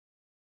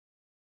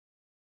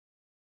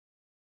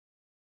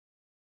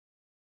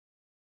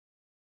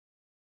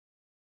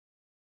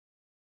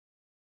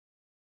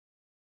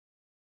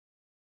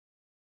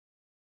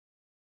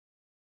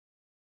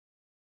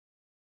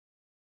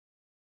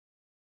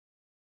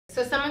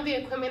So some of the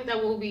equipment that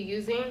we'll be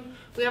using,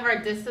 we have our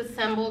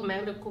disassembled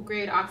medical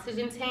grade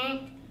oxygen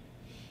tank.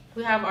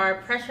 We have our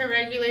pressure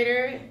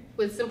regulator.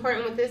 What's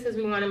important with this is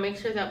we want to make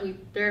sure that we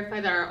verify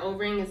that our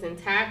O-ring is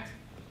intact.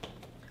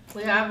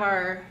 We have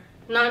our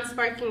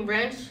non-sparking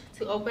wrench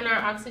to open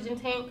our oxygen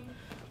tank.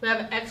 We have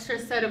an extra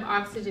set of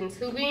oxygen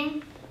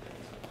tubing.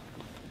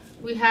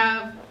 We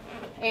have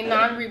a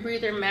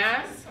non-rebreather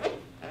mask.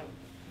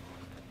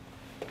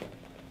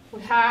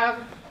 We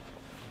have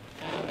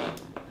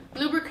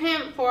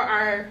lubricant for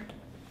our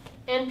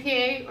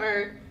NPA,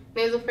 or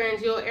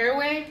nasopharyngeal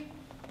airway,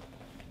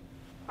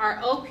 our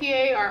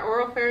OPA, our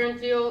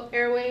oropharyngeal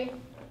airway.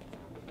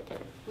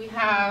 We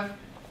have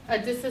a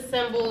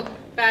disassembled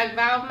bag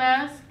valve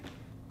mask,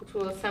 which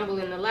we'll assemble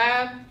in the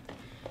lab.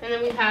 And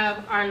then we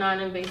have our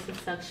non-invasive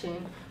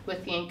suction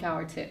with the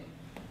Yankauer tip.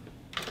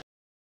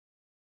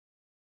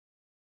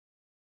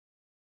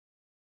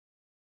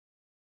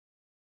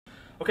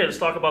 Okay, let's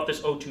talk about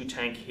this O2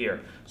 tank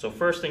here. So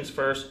first things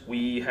first,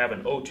 we have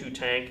an O2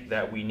 tank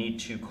that we need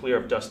to clear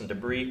of dust and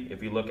debris.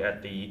 If you look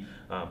at the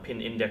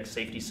pin index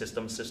safety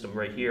system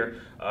right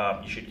here,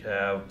 you should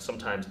have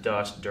sometimes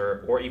dust,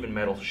 dirt, or even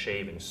metal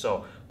shavings.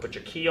 So put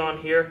your key on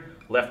here,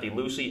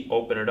 lefty-loosey,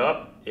 open it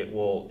up. It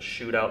will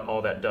shoot out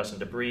all that dust and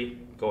debris.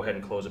 Go ahead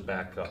and close it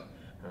back up.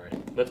 All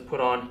right, let's put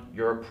on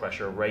your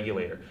pressure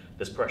regulator.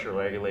 This pressure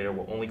regulator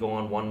will only go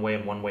on one way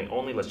and one way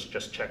only. Let's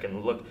just check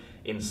and look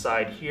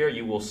inside here.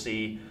 You will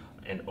see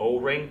an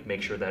O-ring.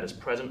 Make sure that is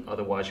present,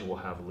 otherwise you will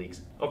have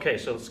leaks. Okay,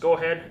 so let's go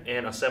ahead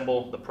and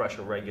assemble the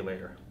pressure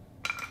regulator.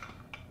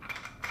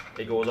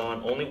 It goes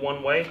on only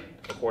one way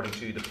according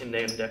to the pin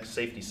index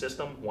safety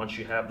system. Once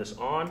you have this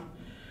on,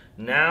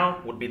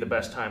 now would be the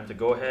best time to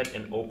go ahead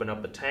and open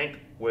up the tank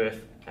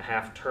with a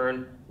half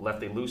turn,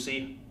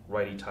 lefty-loosey,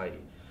 righty-tighty.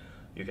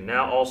 You can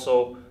now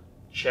also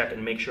check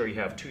and make sure you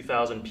have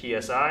 2000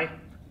 psi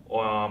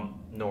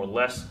no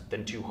less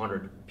than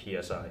 200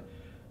 psi.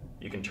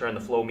 You can turn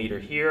the flow meter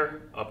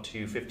here up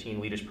to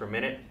 15 liters per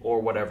minute or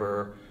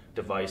whatever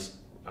device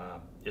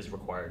is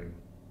required.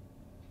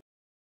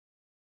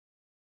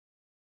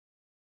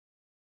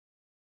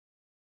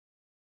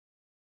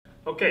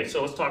 Okay,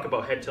 so let's talk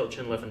about head tilt,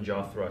 chin lift, and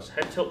jaw thrust.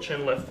 Head tilt,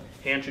 chin lift,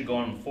 hand should go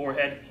on the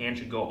forehead, hand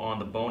should go on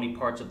the bony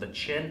parts of the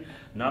chin,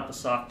 not the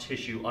soft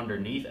tissue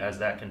underneath, as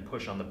that can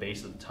push on the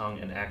base of the tongue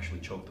and actually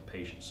choke the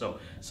patient. So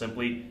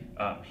simply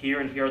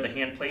here and here are the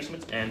hand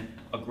placements, and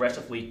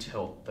aggressively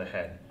tilt the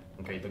head.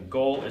 Okay, the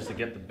goal is to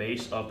get the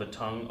base of the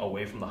tongue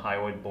away from the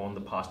hyoid bone, the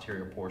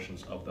posterior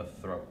portions of the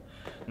throat.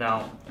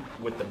 Now,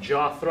 with the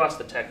jaw thrust,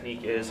 the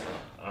technique is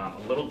a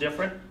little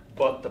different,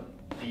 but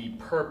the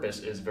purpose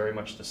is very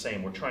much the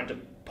same. We're trying to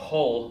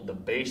pull the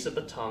base of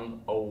the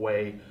tongue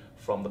away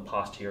from the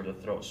posterior of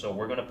the throat. So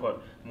we're going to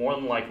put, more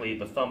than likely,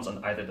 the thumbs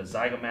on either the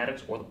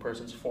zygomatics or the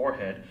person's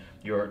forehead.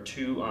 Your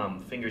two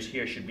fingers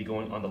here should be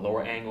going on the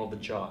lower angle of the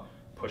jaw.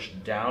 Push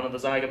down on the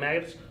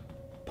zygomatics,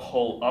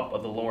 pull up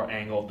at the lower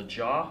angle of the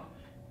jaw,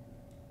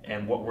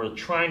 and what we're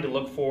trying to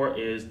look for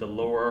is the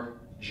lower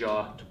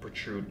jaw to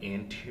protrude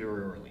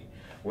anteriorly.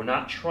 We're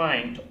not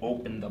trying to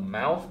open the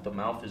mouth. The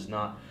mouth is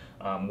not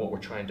what we're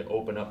trying to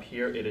open up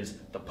here. It is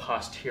the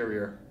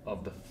posterior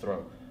of the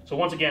throat. So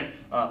once again,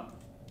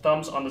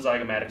 thumbs on the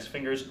zygomatics,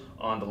 fingers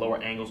on the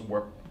lower angles.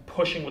 We're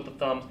pushing with the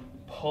thumbs,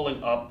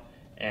 pulling up,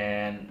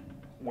 and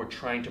we're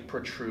trying to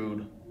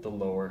protrude the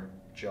lower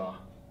jaw.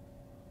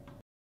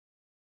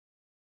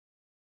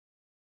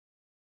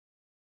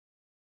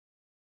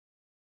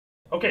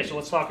 Okay, so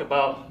let's talk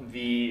about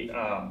the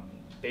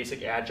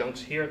basic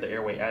adjuncts here, the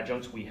airway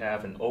adjuncts. We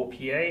have an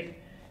OPA,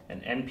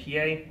 an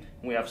NPA,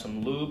 and we have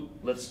some lube.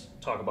 Let's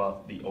talk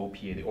about the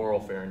OPA, the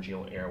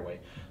oropharyngeal airway.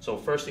 So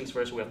first things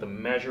first, we have to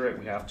measure it.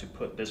 We have to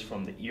put this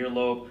from the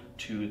earlobe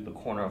to the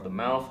corner of the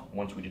mouth.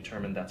 Once we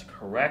determine that's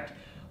correct,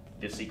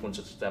 the sequence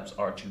of steps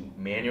are to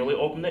manually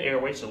open the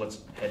airway. So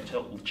let's head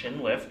tilt,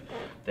 chin lift.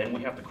 Then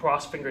we have the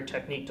cross finger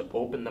technique to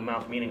open the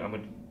mouth, meaning I'm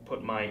going to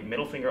put my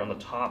middle finger on the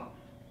top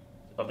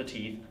of the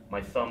teeth,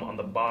 my thumb on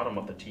the bottom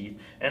of the teeth,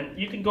 and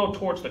you can go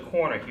towards the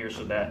corner here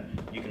so that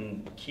you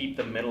can keep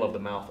the middle of the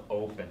mouth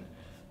open.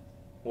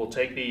 We'll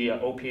take the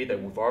OPA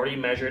that we've already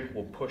measured,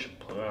 we'll push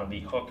the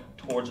hook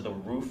towards the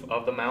roof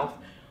of the mouth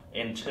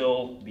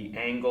until the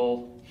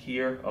angle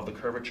here of the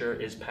curvature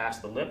is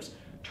past the lips.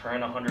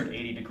 Turn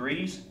 180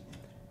 degrees,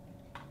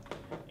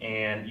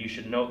 and you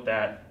should note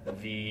that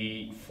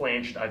the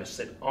flange should either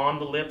sit on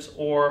the lips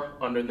or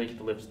underneath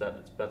the lips.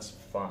 That's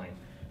fine,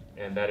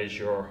 and that is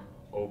your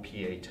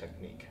OPA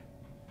technique.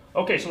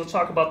 Okay, so let's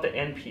talk about the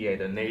NPA,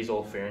 the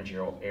nasal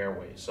pharyngeal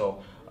airway.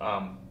 So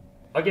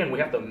again, we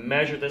have to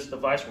measure this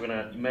device. We're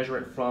going to measure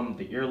it from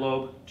the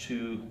earlobe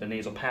to the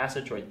nasal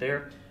passage right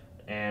there.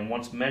 And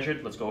once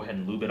measured, let's go ahead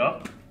and lube it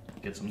up.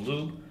 Get some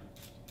lube,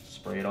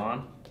 spray it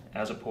on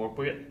as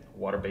appropriate,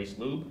 water-based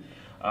lube.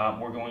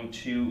 We're going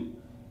to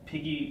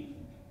piggy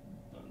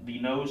the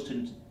nose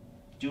to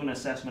do an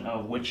assessment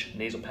of which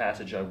nasal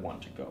passage I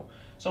want to go.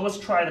 So let's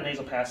try the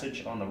nasal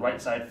passage on the right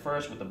side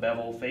first with the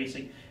bevel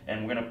facing,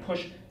 and we're going to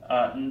push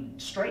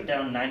straight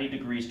down 90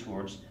 degrees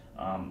towards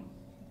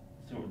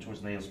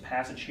towards the nasal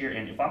passage here.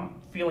 And if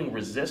I'm feeling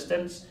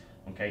resistance,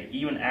 okay,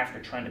 even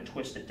after trying to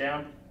twist it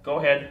down, go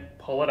ahead,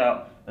 pull it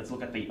out. Let's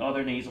look at the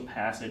other nasal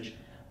passage.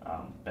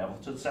 Bevel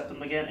to the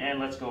septum again, and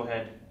let's go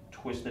ahead,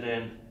 twist it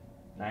in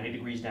 90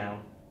 degrees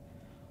down.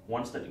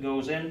 Once that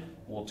goes in,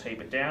 we'll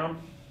tape it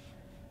down,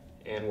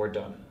 and we're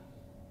done.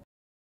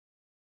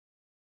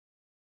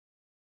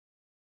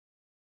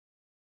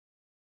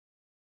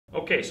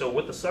 Okay, so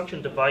with the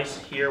suction device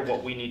here,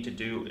 what we need to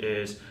do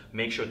is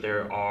make sure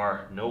there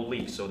are no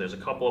leaks. So there's a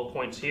couple of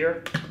points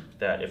here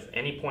that if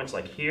any points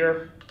like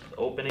here, the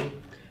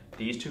opening,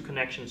 these two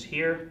connections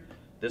here,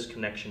 this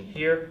connection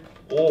here,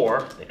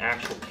 or the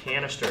actual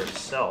canister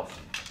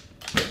itself,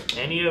 if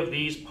any of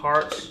these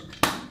parts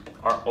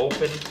are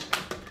open,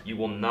 you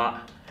will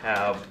not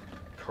have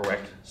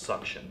correct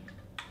suction.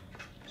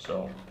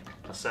 So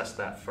assess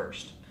that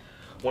first.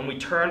 When we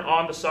turn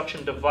on the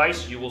suction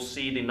device, you will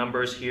see the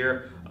numbers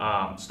here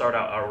start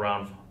out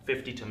around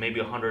 50 to maybe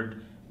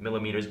 100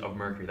 millimeters of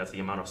mercury. That's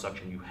the amount of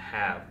suction you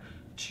have.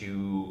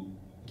 To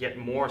get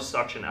more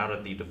suction out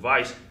of the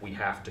device, we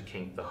have to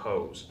kink the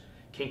hose.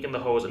 Kinking the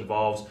hose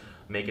involves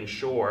making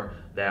sure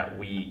that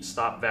we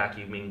stop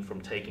vacuuming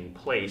from taking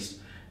place,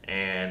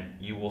 and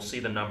you will see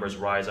the numbers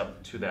rise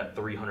up to that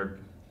 300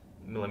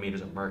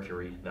 millimeters of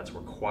mercury that's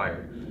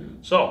required.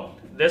 So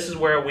this is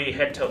where we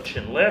head tilt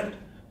chin lift.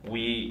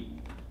 We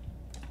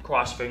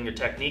cross finger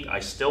technique. I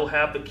still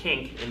have the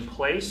kink in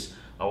place.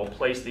 I will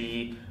place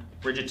the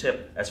rigid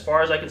tip as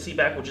far as I can see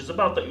back, which is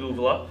about the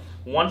uvula.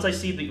 Once I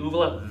see the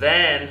uvula,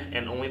 then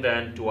and only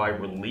then do I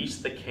release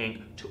the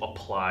kink to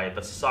apply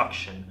the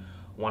suction.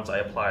 Once I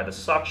apply the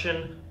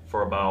suction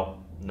for about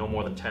no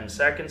more than 10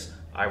 seconds,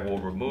 I will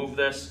remove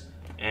this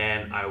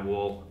and I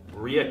will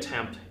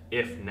reattempt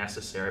if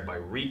necessary by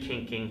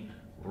rekinking,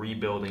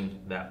 rebuilding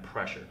that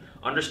pressure.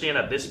 Understand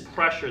that this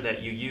pressure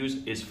that you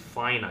use is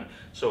finite.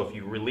 So if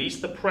you release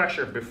the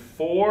pressure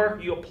before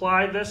you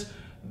apply this,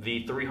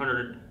 the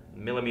 300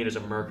 millimeters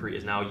of mercury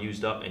is now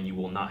used up and you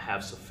will not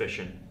have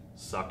sufficient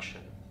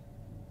suction.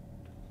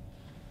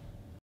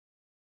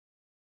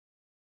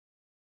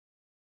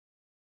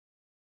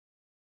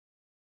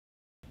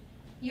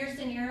 Your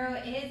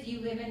scenario is you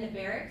live in the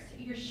barracks,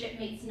 your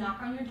shipmates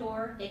knock on your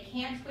door, they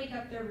can't wake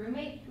up their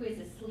roommate who is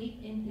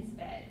asleep in his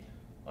bed.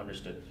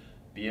 Understood.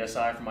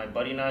 BSI for my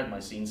buddy and I, my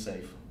scene's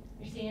safe.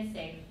 Your scene is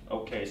safe.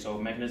 Okay, so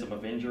mechanism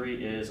of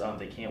injury is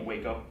they can't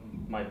wake up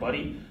my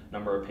buddy.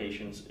 Number of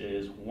patients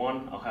is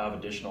 1. I'll have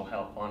additional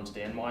help on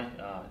standby,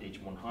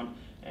 H1 hunt,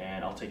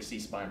 and I'll take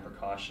C-spine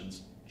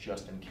precautions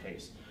just in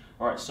case.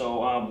 All right,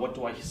 so what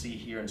do I see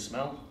here and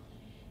smell?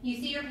 You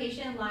see your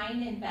patient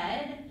lying in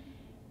bed,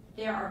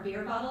 there are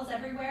beer bottles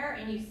everywhere,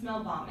 and you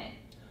smell vomit.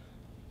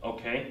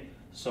 Okay,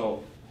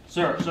 so,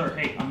 sir,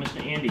 hey, I'm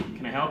Mr. Andy.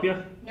 Can I help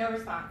you? No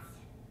response.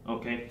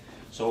 Okay,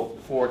 so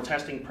for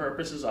testing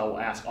purposes, I will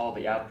ask all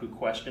the output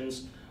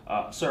questions.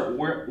 Sir,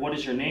 what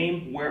is your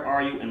name, where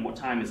are you, and what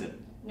time is it?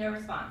 No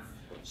response.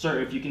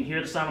 Sir, if you can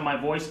hear the sound of my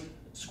voice,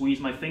 squeeze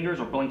my fingers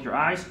or blink your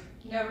eyes.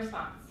 No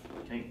response.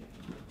 Okay,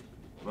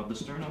 rub the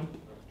sternum,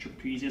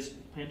 trapezius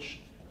pinch,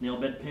 nail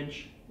bed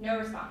pinch. No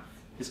response.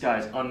 This guy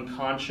is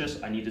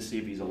unconscious. I need to see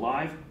if he's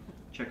alive.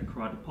 Check a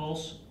carotid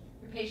pulse.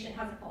 Your patient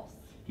has a pulse.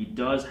 He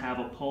does have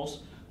a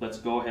pulse. Let's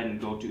go ahead and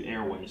go to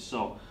airways.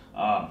 So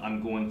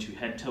I'm going to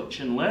head tilt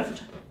chin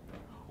lift,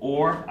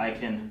 or I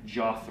can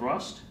jaw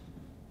thrust.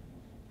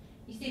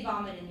 You see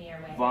vomit in the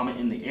airway. Vomit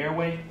in the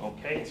airway.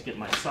 Okay, let's get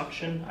my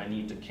suction. I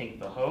need to kink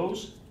the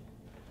hose.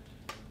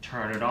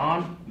 Turn it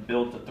on.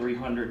 Build to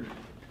 300.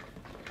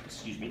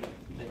 Excuse me.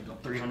 There we go.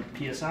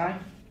 300 psi.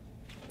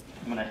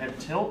 I'm gonna head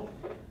tilt.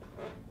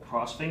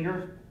 Cross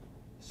finger.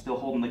 Still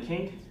holding the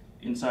kink.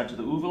 Inside to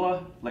the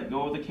uvula. Let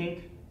go of the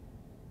kink.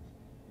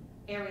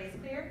 Airway is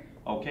clear.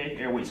 Okay,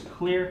 airway's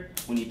clear.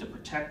 We need to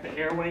protect the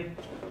airway.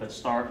 Let's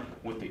start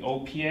with the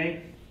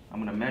OPA. I'm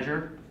gonna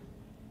measure,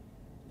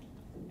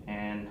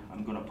 and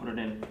I'm gonna put it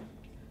in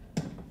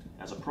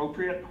as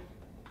appropriate.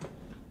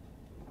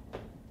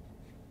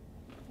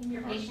 And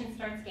your patient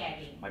starts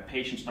gagging. My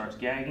patient starts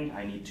gagging.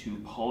 I need to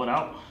pull it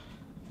out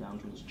down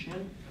to his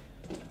chin.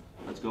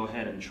 Let's go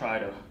ahead and try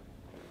the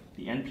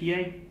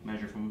NPA,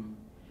 measure from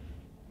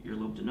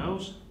earlobe to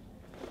nose.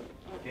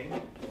 Okay,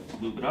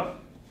 lube it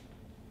up.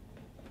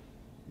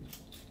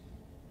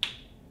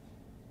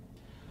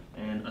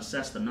 And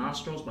assess the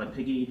nostrils by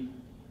piggy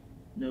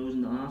nose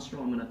in the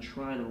nostril. I'm going to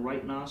try the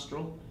right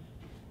nostril,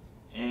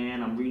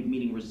 and I'm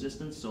meeting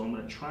resistance, so I'm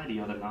going to try the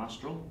other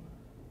nostril.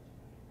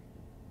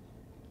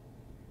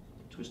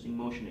 Twisting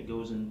motion, it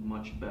goes in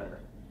much better.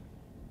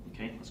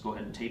 Okay, let's go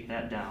ahead and tape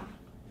that down.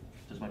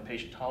 Does my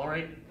patient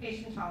tolerate?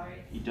 Patient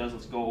tolerates. He does.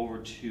 Let's go over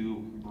to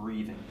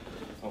breathing.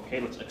 Okay,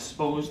 let's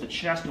expose the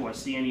chest. Do I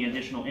see any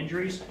additional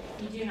injuries?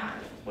 You do not.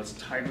 Let's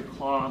tiger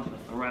claw the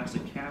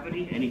thoracic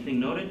cavity. Anything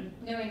noted?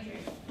 No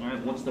injuries. All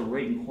right, what's the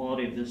rate and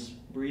quality of this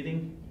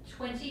breathing?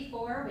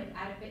 24 with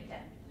adequate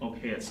depth.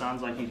 Okay, it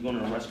sounds like he's going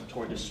into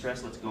respiratory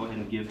distress. Let's go ahead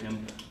and give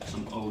him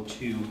some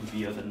O2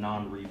 via the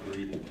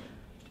non-rebreathing.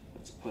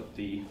 Let's put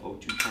the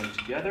O2 tank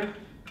together.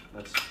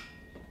 Let's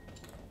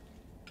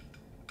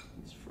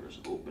first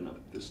open up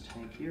this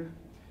tank here.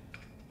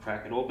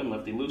 Crack it open,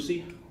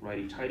 lefty-loosey,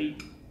 righty-tighty,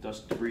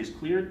 dust debris is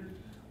cleared.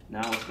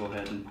 Now let's go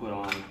ahead and put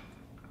on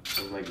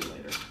the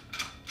regulator.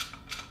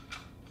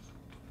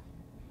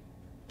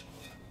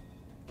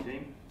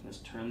 Okay, let's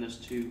turn this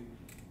to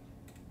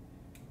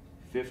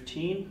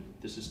 15.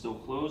 This is still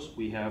closed.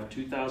 We have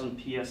 2,000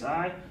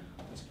 PSI.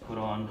 Let's put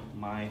on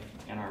my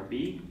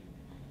NRB.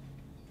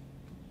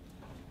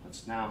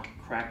 Let's now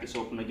crack this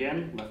open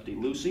again,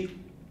 lefty-loosey.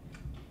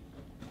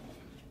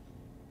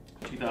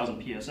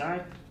 2,000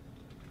 PSI.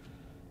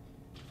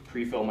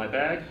 Pre-fill my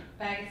bag.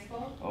 Bag is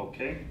full.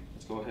 Okay,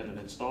 let's go ahead and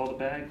install the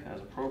bag as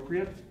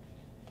appropriate.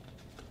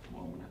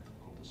 Well, I'm gonna have to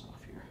pull this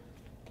off here.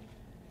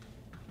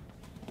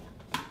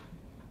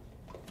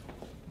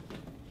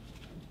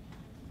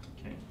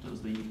 Okay,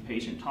 does the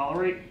patient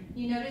tolerate?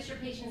 You notice your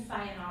patient's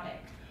cyanotic.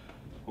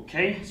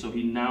 Okay, so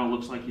he now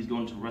looks like he's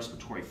going to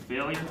respiratory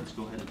failure. Let's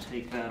go ahead and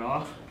take that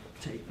off.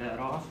 Take that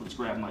off. Let's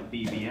grab my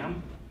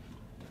BVM.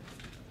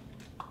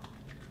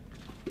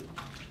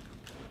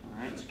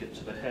 Alright, let's get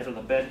to the head of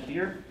the bed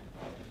here.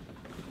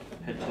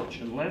 Head tilt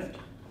and lift.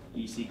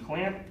 EC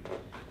clamp.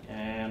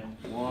 And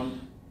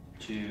 1,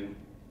 2,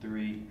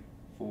 3,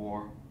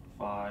 4,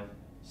 5,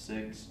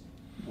 6.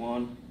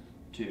 1,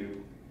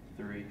 2,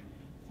 3,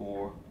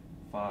 4,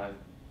 5,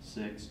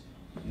 6.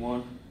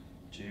 1,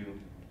 2,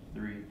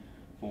 3,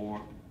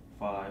 4,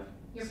 5.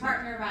 Your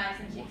partner arrives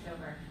and takes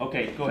over.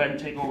 Okay, go ahead and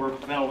take over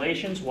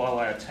ventilations while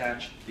I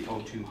attach the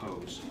O2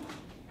 hose.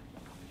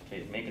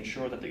 Okay, making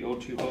sure that the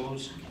O2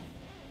 hose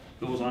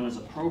goes on as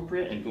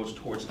appropriate and goes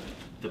towards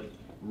the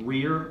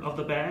rear of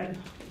the bag.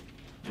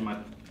 And my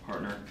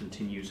partner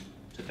continues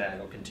to bag.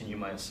 I'll continue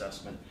my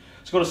assessment.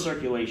 Let's go to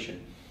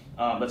circulation.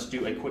 Let's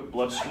do a quick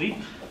blood sweep.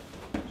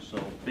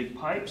 So big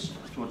pipes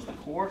towards the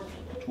core,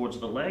 towards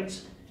the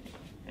legs.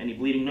 Any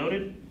bleeding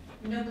noted?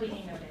 No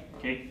bleeding noted.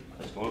 Okay,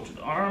 let's go up to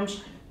the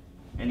arms.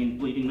 Any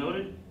bleeding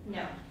noted?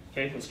 No.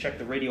 Okay, let's check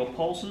the radial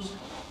pulses.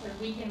 We're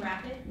weak and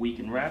rapid. Weak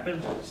and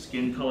rapid.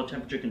 Skin color,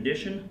 temperature,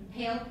 condition.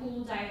 Pale,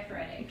 cool,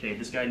 diaphoretic. Okay,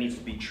 this guy needs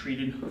to be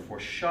treated for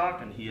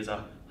shock, and he is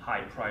a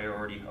high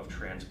priority of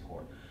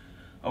transport.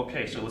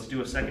 Okay, so let's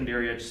do a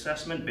secondary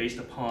assessment based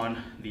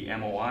upon the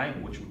MOI,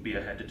 which would be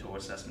a head-to-toe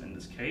assessment in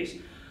this case.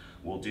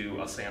 We'll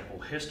do a sample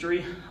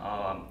history,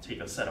 take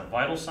a set of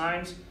vital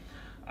signs.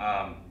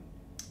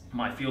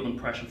 My field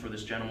impression for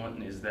this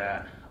gentleman is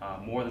that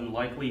more than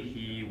likely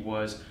he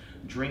was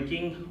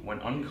drinking when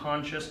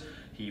unconscious,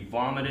 he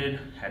vomited,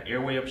 had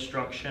airway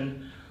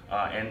obstruction,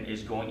 and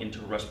is going into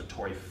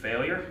respiratory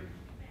failure.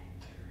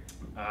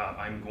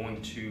 I'm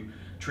going to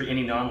treat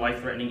any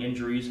non-life-threatening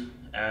injuries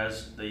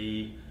as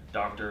the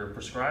doctor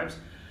prescribes,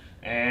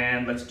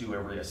 and let's do a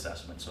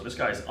reassessment. So this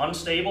guy is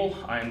unstable.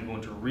 I'm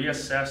going to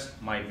reassess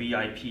my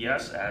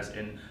VIPS, as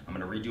in I'm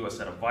going to redo a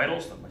set of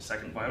vitals, my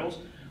second vitals,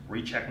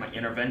 recheck my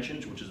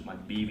interventions, which is my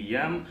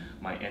BVM,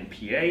 my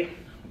NPA,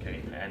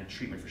 okay, and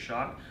treatment for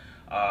shock.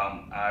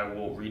 I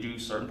will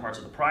redo certain parts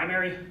of the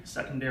primary,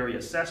 secondary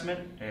assessment,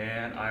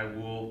 and I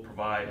will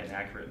provide an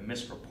accurate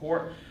MIS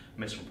report.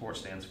 MIS report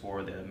stands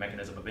for the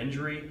mechanism of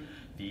injury,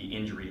 the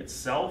injury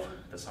itself,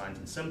 the signs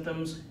and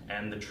symptoms,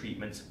 and the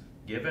treatments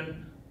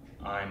given.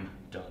 I'm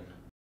done.